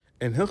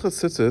In Hilchas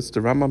Tzitzis, the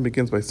Rambam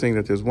begins by saying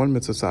that there's one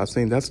mitzvah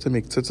saying that's to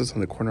make tzitzis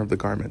on the corner of the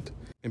garment.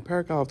 In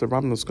Perek Aleph, the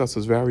Rambam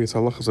discusses various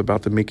halachas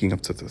about the making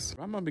of tzitzis.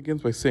 The Rambam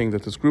begins by saying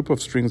that this group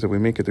of strings that we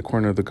make at the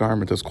corner of the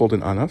garment is called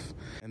an anaf,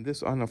 and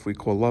this anaf we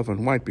call love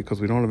and white because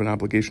we don't have an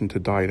obligation to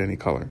dye it any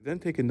color. We then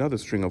take another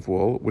string of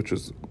wool, which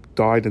is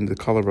dyed in the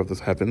color of the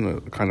heaven,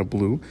 a kind of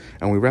blue,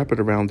 and we wrap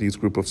it around these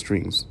group of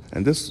strings.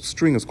 And this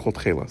string is called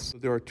chelas. So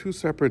there are two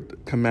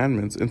separate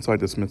commandments inside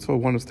this mitzvah.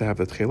 One is to have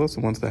the chelas,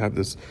 and one is to have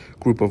this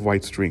group of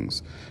white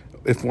strings.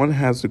 If one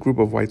has the group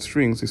of white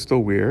strings, they still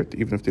wear it,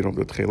 even if they don't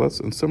have the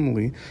tchelas. And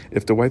similarly,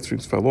 if the white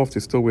strings fell off,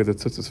 they still wear the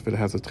tzitzis if it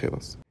has the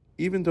tchelas.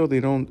 Even though they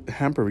don't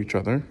hamper each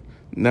other,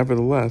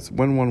 nevertheless,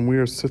 when one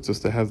wears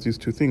tzitzis that has these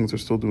two things, they're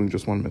still doing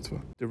just one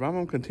mitzvah. The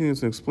Rambam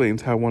continues and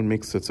explains how one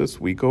makes tzitzis.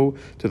 We go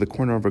to the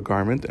corner of a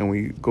garment, and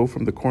we go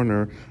from the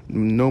corner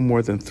no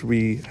more than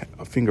 3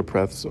 finger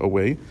breadths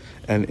away,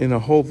 and in a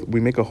hole,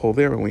 we make a hole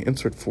there, and we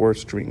insert 4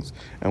 strings,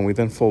 and we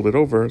then fold it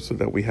over so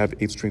that we have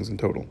 8 strings in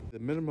total. The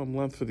minimum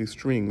length for these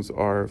strings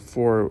are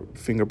 4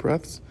 finger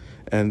breadths,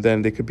 and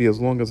then they could be as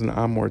long as an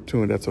am or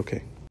 2, and that's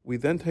okay. We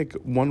then take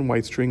one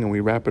white string and we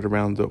wrap it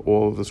around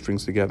all of the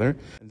strings together.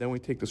 And then we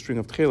take the string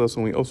of tchelas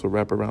and we also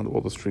wrap around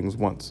all the strings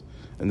once.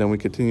 And then we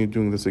continue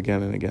doing this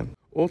again and again.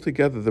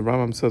 Altogether, the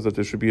Rambam says that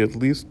there should be at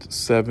least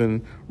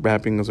 7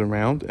 wrappings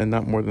around and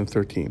not more than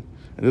 13.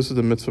 And this is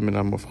the mitzvah min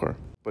ha-mufchar.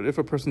 But if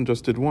a person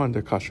just did one,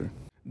 they're kosher.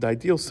 The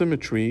ideal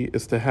symmetry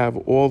is to have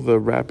all the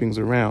wrappings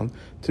around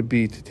to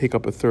take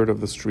up a third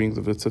of the strings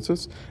of the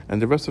tzitzis,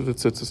 and the rest of the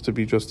tzitzis to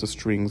be just the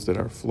strings that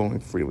are flowing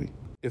freely.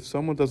 If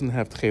someone doesn't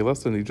have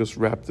tchelas, then they just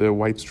wrap the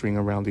white string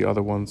around the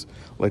other ones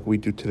like we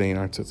do today in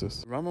our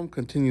tzitzis. Rambam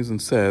continues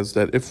and says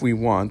that if we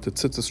want, the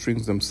tzitzis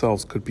strings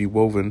themselves could be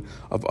woven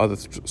of other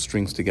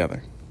strings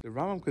together. The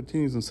Rambam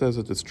continues and says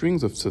that the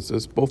strings of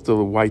tzitzis, both the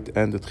white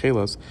and the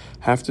tchelas,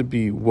 have to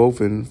be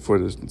woven for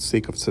the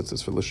sake of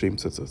tzitzis, for l'shem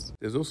tzitzis.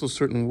 There's also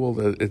certain wool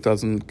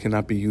that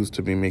cannot be used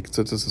to make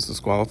tzitzis is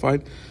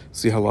disqualified.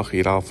 See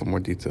halacha Yidal for more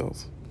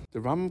details. The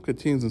Rambam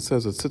continues and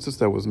says that tzitzis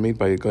that was made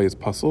by a guy is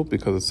pasul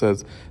because it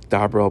says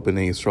Daber al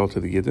b'nei Yisrael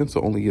to the Yidden,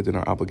 so only Yidden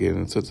are obligated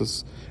in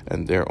tzitzis,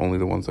 and they're only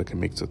the ones that can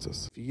make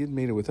tzitzis. If a Yid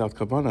made it without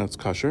kavanah, it's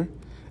kosher,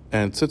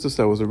 and tzitzis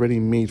that was already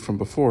made from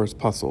before is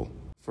pasul.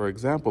 For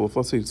example, if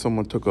let's say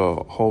someone took a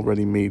whole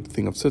ready-made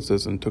thing of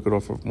tzitzis and took it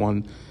off of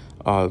one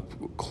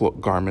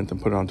garment and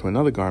put it onto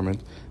another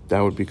garment, that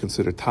would be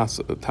considered tas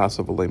of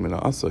alei min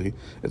ha'asai.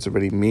 It's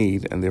already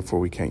made, and therefore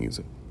we can't use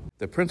it.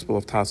 The principle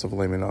of tas of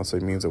alei min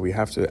ha'asai means that we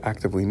have to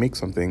actively make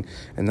something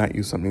and not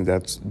use something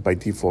that's by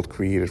default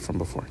created from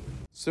before.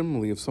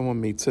 Similarly, if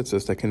someone made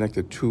tzitzis that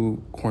connected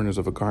 2 corners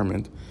of a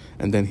garment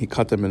and then he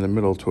cut them in the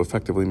middle to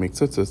effectively make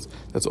tzitzis,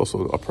 that's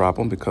also a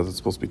problem because it's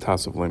supposed to be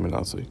tas of alei min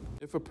ha'asai.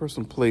 If a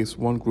person placed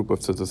one group of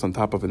tzitzis on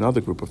top of another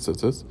group of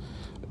tzitzis,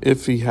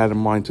 if he had in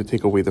mind to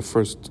take away the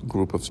first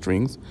group of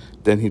strings,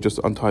 then he just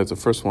unties the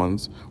first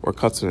ones or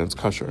cuts it and it's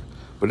kosher.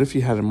 But if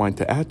he had in mind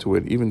to add to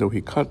it, even though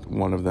he cut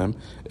one of them,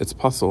 it's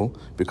pasul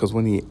because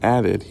when he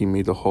added, he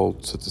made the whole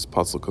tzitzis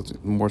pasul because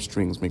more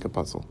strings make a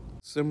pasul.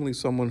 Similarly,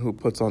 someone who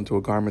puts onto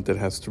a garment that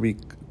has 3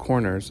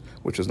 corners,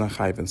 which is not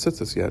chayiv in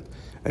tzitzis yet,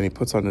 and he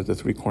puts on it the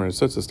 3 corners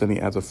tzitzis, then he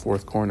adds a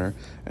 4th corner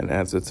and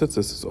adds the tzitzis,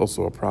 is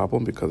also a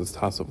problem because it's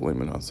tas of alei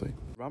min ha'asai.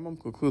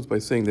 Rambam concludes by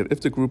saying that if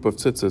the group of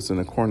tzitzis in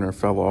a corner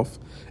fell off,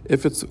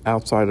 if it's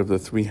outside of the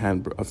 3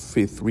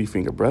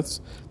 finger breadths,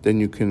 then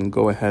you can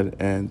go ahead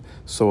and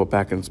sew it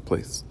back in its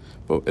place.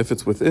 But if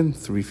it's within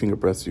 3 finger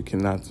breadths, you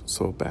cannot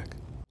sew it back.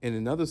 In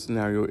another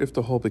scenario, if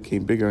the hole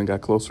became bigger and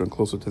got closer and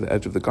closer to the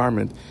edge of the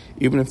garment,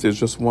 even if there's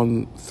just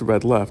 1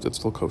 thread left, it's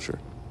still kosher.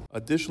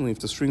 Additionally, if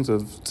the strings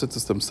of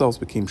tzitzis themselves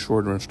became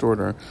shorter and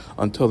shorter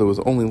until there was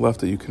only left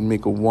that you can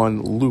make a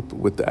 1 loop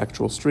with the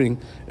actual string,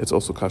 it's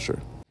also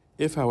kosher.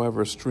 If,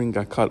 however, a string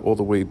got cut all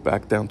the way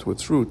back down to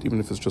its root,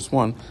 even if it's just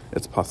 1,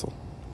 it's pasul.